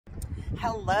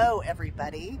Hello,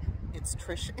 everybody. It's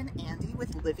Trish and Andy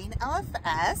with Living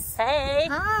LFS. Hey.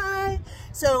 Hi.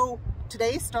 So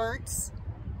today starts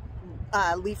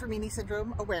Li-Fraumeni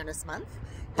Syndrome Awareness Month.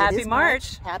 Happy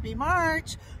March. Happy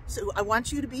March. So I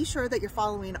want you to be sure that you're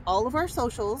following all of our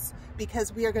socials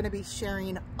because we are going to be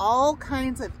sharing all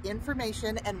kinds of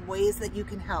information and ways that you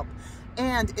can help.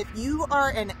 And if you are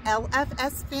an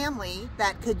LFS family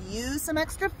that could use some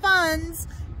extra funds,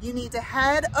 you need to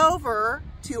head over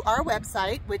to our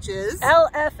website, which is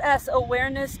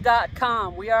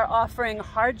lfsawareness.com. We are offering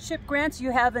hardship grants.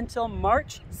 You have until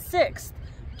March 6th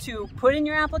to put in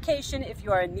your application if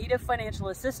you are in need of financial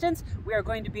assistance. We are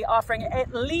going to be offering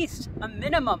at least a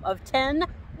minimum of 10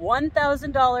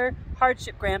 $1,000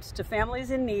 hardship grants to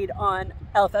families in need on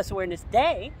LFS Awareness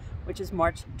Day, which is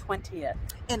March 20th.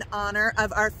 In honor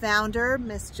of our founder,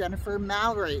 Miss Jennifer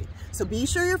Mallory. So be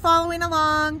sure you're following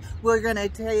along. We're gonna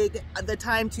take the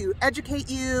time to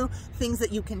educate you, things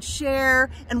that you can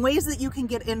share, and ways that you can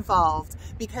get involved.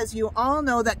 Because you all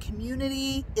know that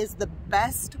community is the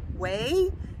best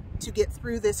way to get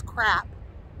through this crap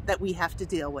that we have to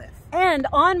deal with. And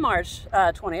on March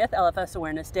 20th, LFS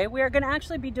Awareness Day, we are gonna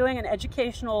actually be doing an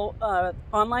educational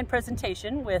online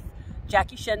presentation with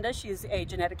Jackie Shenda. She's a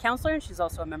genetic counselor and she's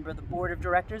also a member of the board of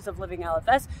directors of Living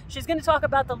LFS. She's going to talk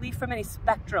about the Li-Fraumeni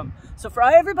spectrum. So for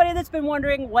everybody that's been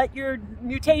wondering what your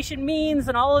mutation means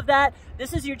and all of that,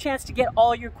 this is your chance to get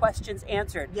all your questions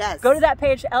answered. Yes. Go to that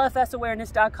page,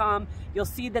 lfsawareness.com. You'll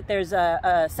see that there's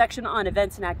a section on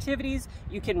events and activities.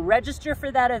 You can register for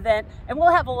that event, and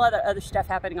we'll have a lot of other stuff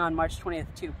happening on March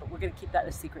 20th too, but we're going to keep that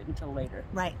a secret until later.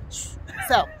 Right.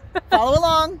 So follow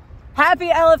along. Happy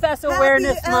LFS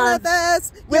Awareness Month.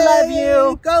 LFS. We love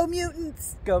you. Go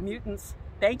mutants. Go mutants.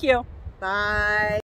 Thank you. Bye.